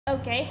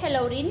Okay,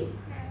 hello Rin.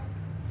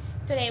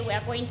 Today we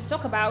are going to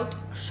talk about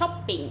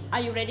shopping.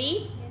 Are you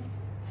ready?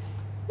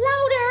 Yes.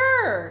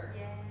 Louder!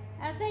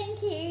 Yeah.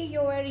 Thank you.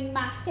 You're wearing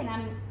mask and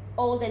I'm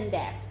old and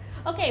deaf.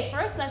 Okay,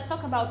 first let's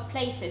talk about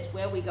places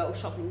where we go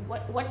shopping.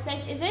 What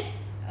place is it?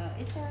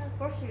 It's a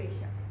grocery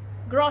shop.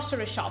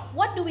 Grocery shop.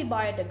 What do we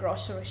buy at the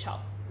grocery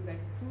shop? We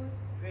got food,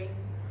 drinks,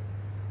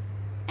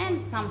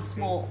 And some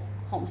small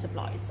home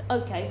supplies.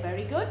 Okay,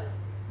 very good.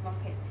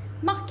 market.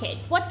 Market.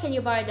 What can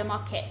you buy at the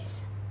market?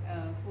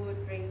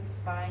 Food, drinks,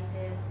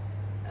 spices,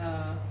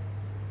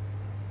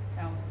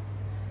 some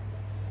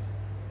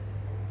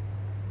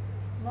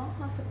small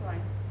house supplies.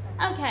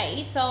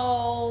 Okay,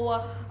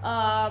 so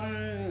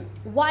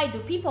why do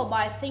people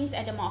buy things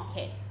at the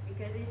market?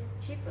 Because it's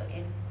cheaper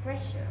and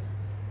fresher.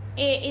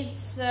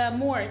 It's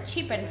more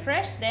cheap and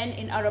fresh than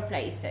in other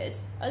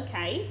places.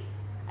 Okay,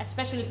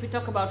 especially if we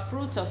talk about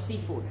fruits or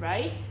seafood,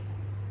 right?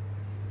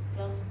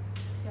 Clothes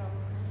shop.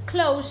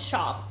 Clothes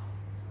shop.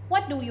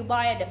 What do you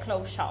buy at the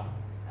clothes shop?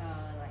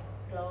 Like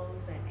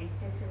clothes and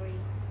accessories.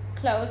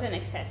 Clothes and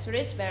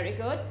accessories, very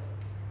good.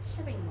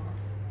 Shopping mall.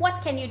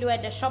 What can you do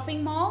at the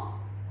shopping mall?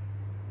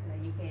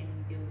 You can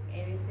do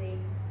everything.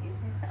 It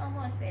has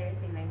almost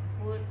everything like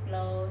food,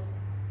 clothes.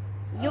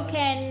 You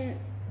can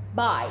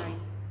buy like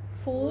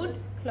food,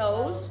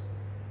 clothes,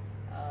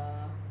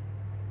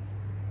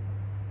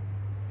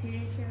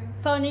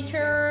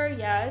 furniture,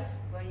 yes.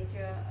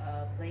 Furniture,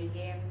 play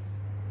games,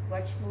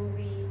 watch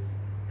movies.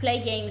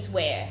 Play games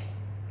where?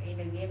 In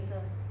the game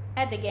zone.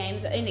 At the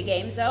games, in the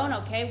game zone,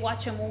 okay.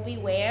 Watch a movie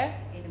where?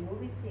 In the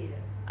movie theater.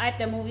 At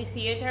the movie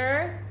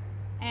theater.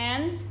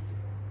 And?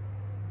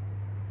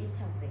 Eat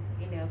something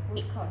in the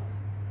food court.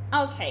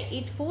 Okay,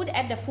 eat food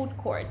at the food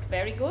court.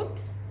 Very good.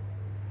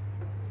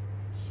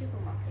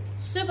 Supermarket.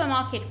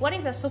 Supermarket. What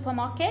is a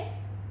supermarket?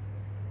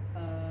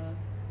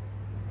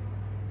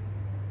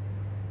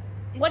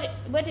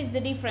 What is the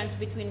difference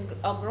between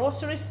a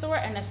grocery store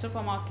and a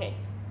supermarket?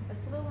 A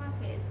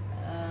supermarket,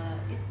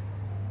 it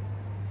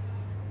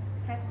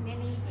has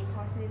many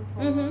departments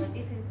for different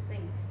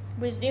things.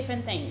 With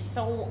different things.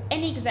 So,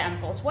 any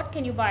examples? What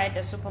can you buy at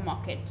the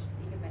supermarket?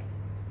 You can buy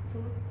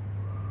food,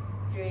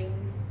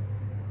 drinks,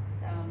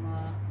 some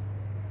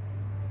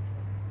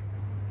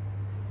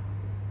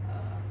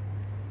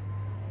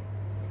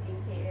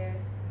skincare,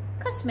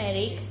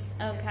 Cosmetics.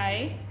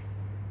 Okay.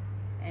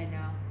 and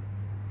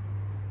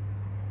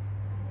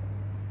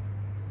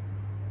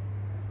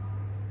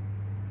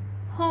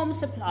Home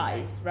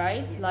supplies,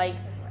 right? Yes, Like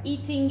supplies.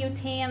 eating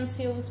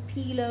utensils,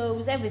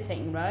 pillows,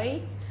 everything,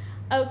 right?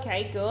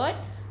 Okay, good.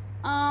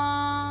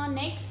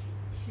 Next,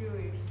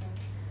 shoes,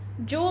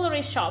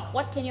 jewelry shop.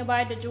 What can you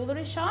buy at the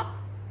jewelry shop?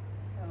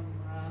 some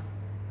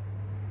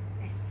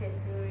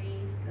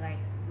accessories like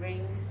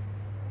rings,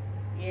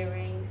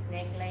 earrings,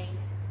 necklace.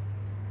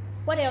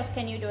 What else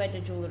can you do at the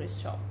jewelry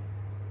shop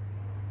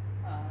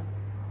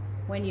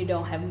when you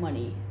don't have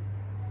money?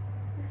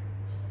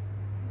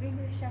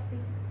 Window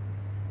shopping,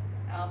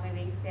 or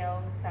maybe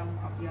sell some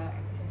of your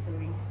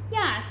accessories.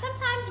 Yeah,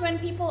 sometimes when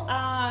people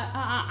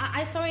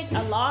I saw it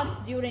a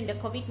lot during the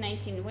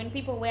COVID-19. When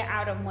people were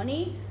out of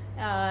money,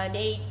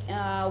 they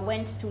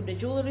went to the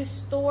jewelry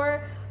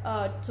store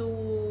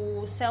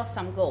to sell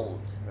some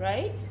gold,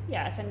 right?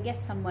 Yes, and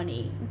get some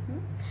money.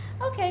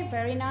 Okay,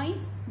 very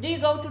nice. Do you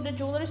go to the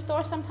jewelry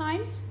store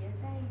sometimes? Yes,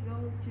 I go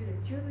to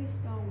the jewelry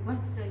store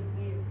once a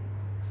year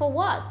For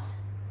what?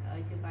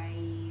 to buy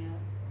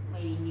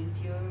maybe new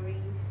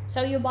jewelries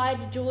So you buy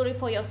the jewelry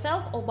for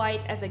yourself or buy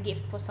it as a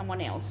gift for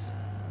someone else?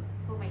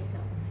 for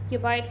myself. You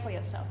buy it for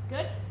yourself.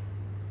 Good.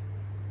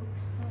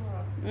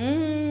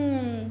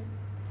 Bookstore.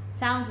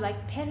 Sounds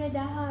like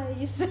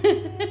paradise.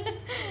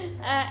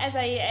 As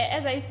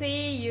I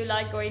see, you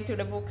like going to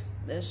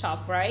the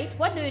shop, right?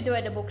 What do you do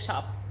at the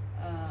bookshop?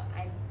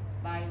 I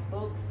buy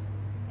books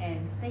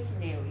and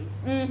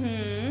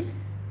stationeries.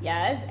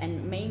 Yes,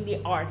 and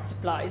mainly art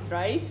supplies,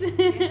 right?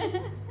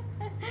 Yes.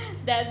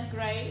 That's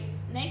great.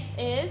 Next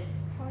is,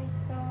 Toy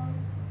store.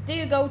 do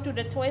you go to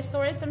the toy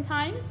store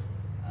sometimes?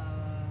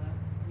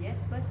 Yes,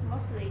 but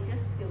mostly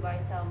just to buy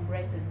some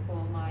present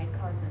for my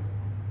cousin.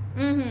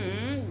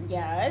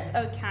 Yes,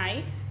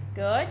 okay.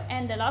 Good.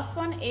 And the last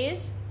one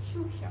is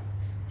Shoe shop.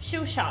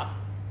 shoe shop.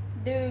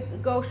 Do you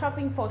go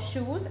shopping for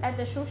shoes at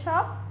the shoe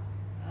shop?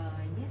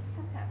 Yes,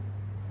 sometimes.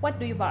 What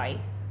do you buy?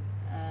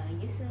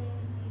 Usually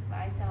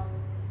buy some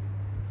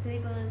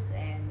slippers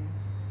and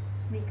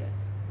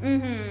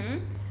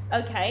sneakers.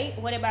 Okay.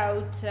 What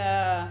about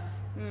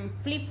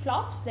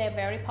flip-flops? They're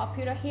very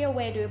popular here.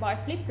 Where do you buy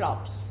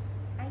flip-flops?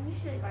 I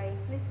usually buy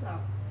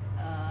flip-flop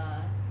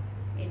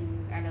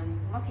in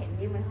a market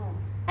near my home.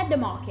 At the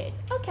market.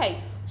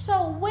 Okay.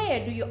 So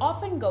where do you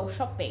often go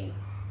shopping?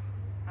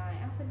 I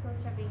often go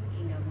shopping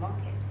in the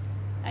market.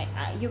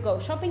 You go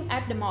shopping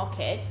at the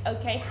market.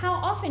 Okay. How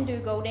often do you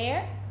go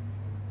there?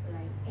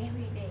 Like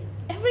every day.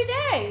 Every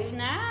day.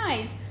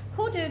 Nice.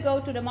 Who do you go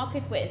to the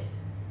market with?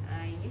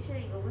 I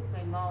usually go with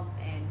my mom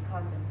and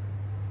cousin.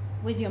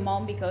 With your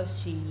mom because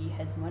she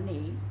has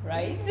money,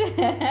 right?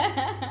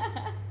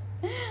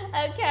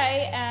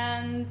 Okay,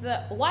 and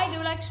why do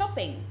you like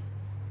shopping?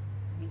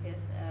 Because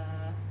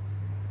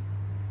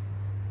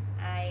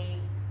I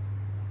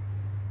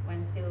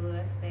want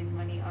to spend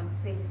money on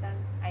things that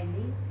I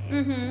need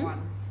and want.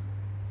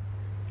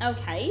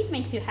 Okay, it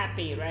makes you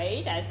happy,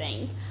 right? I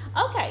think.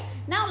 Okay,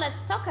 now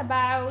let's talk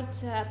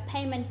about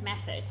payment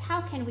methods.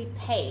 How can we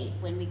pay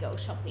when we go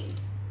shopping?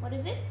 What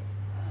is it?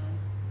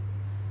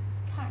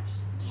 Cash,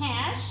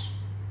 Cash,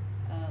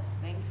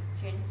 bank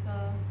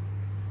transfer,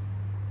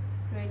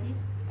 credit,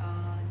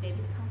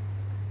 debit card,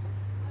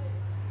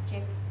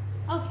 check.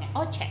 okay,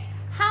 or check.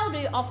 How do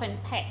you often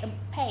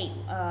pay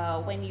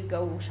when you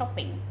go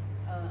shopping?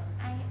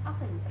 I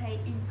often pay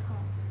in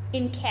card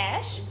In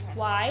cash. In cash.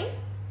 Why?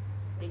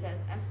 because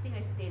I'm still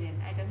a student.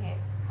 I don't have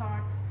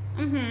card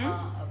Mm-hmm.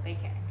 or a bank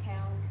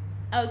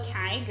account.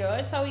 Okay,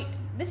 good. So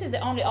this is the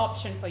only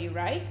option for you,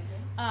 right?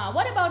 Yes.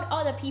 What about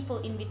other people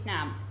in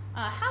Vietnam?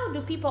 How do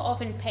people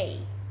often pay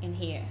in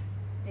here?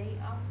 They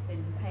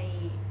often pay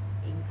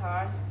in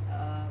cards,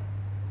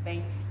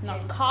 bank Not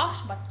transfer,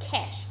 cash, but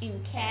cash. In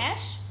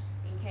cash,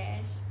 in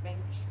cash,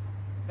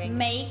 bank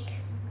make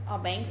a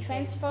bank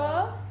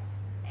transfer,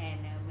 and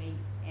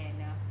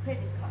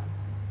credit card.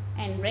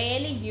 and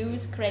rarely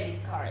use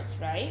credit cards,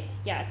 right?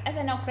 Yes, as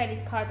I know,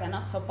 credit cards are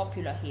not so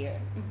popular here.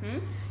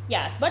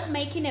 Yes, but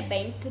making a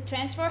bank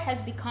transfer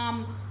has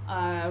become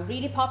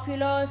really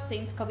popular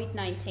since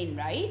COVID-19,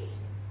 right?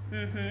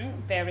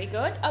 Very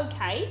good.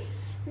 Okay,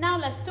 now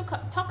let's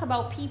talk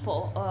about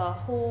people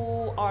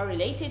who are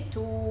related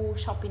to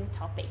shopping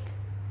topic.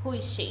 Who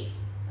is she?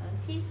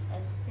 She's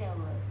a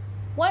seller.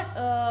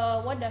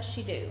 What does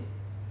she do?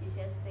 She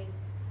sells things.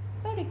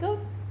 Very good.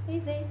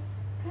 Easy.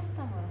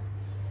 Customer.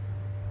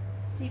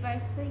 She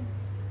buys things.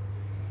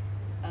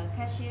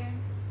 Cashier.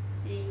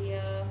 She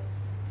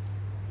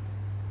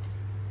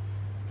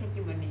take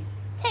your money.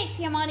 Takes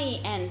your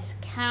money and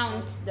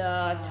count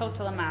the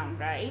total amount,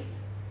 right?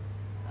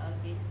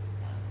 She's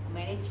a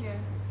manager.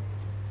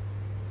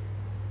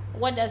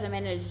 What does a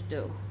manager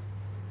do?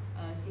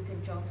 She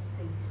controls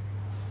things.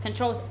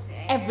 Controls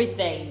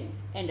everything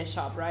in the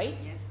shop, right?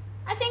 Yes.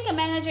 I think a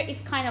manager is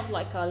kind of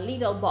like a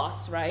little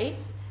boss,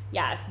 right?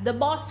 Yes, the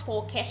boss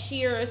for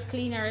cashiers,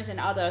 cleaners, and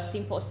other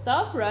simple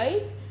stuff,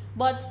 right?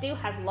 But still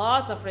has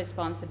lots of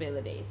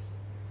responsibilities.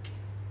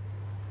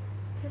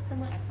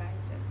 Customer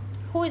advisor.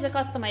 Who is a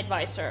customer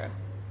advisor?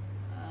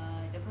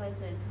 The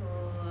person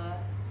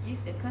who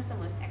gives the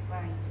customers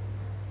advice.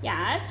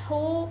 Yes,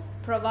 who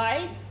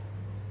provides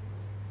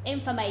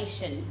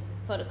information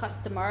for the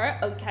customer.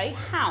 Okay,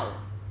 how?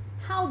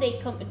 How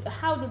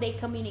do they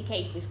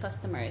communicate with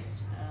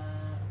customers?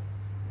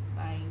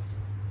 By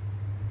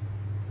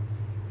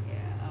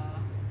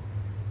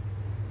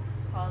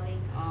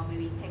calling or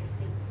maybe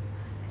texting.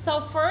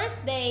 So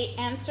first they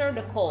answer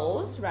the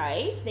calls,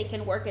 right? They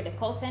can work at the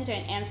call center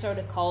and answer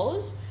the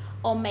calls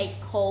or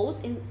make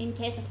calls in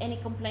case of any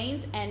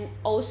complaints, and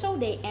also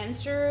they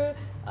answer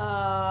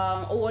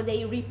or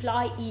they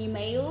reply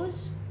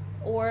emails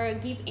or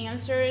give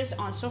answers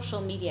on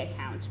social media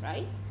accounts,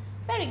 right?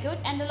 Very good.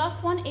 And the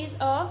last one is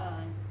a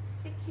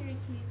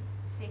security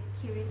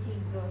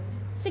guard.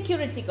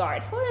 security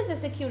guard. Who is a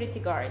security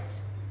guard?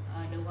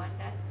 The one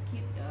that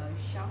keep the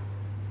shop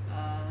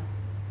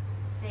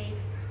safe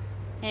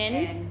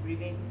And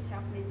prevent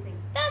shoplifting.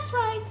 that's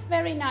right.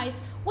 Very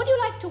nice. Would you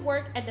like to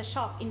work at the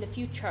shop in the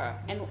future?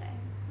 And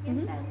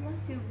Yes, I would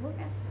like to work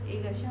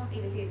in a shop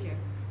in the future,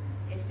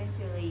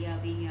 especially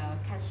being a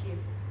cashier,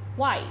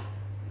 why?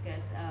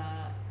 because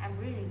I'm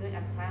really good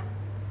at math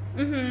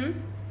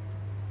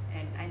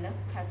and I love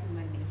counting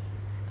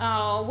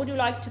money. Would you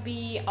like to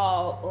be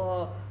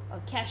a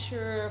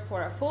cashier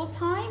for a full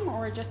time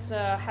or just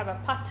have a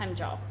part time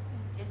job?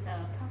 Just a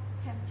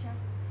part-time job.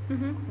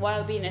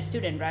 While being a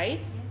student, right?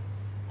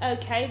 Yes.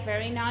 Okay,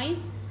 very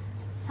nice.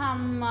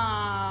 Some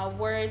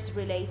words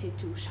related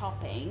to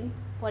shopping.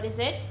 What is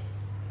it?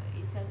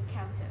 It's a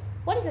counter.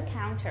 What is a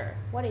counter?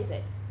 What is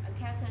it? A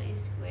counter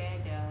is where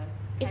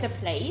the It's a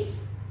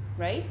place,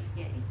 right?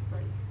 yeah, it's a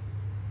place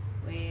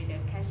where the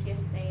cashier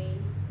stay,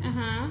 Uh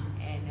huh.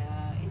 and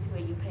it's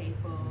where you pay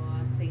for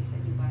things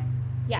that you buy.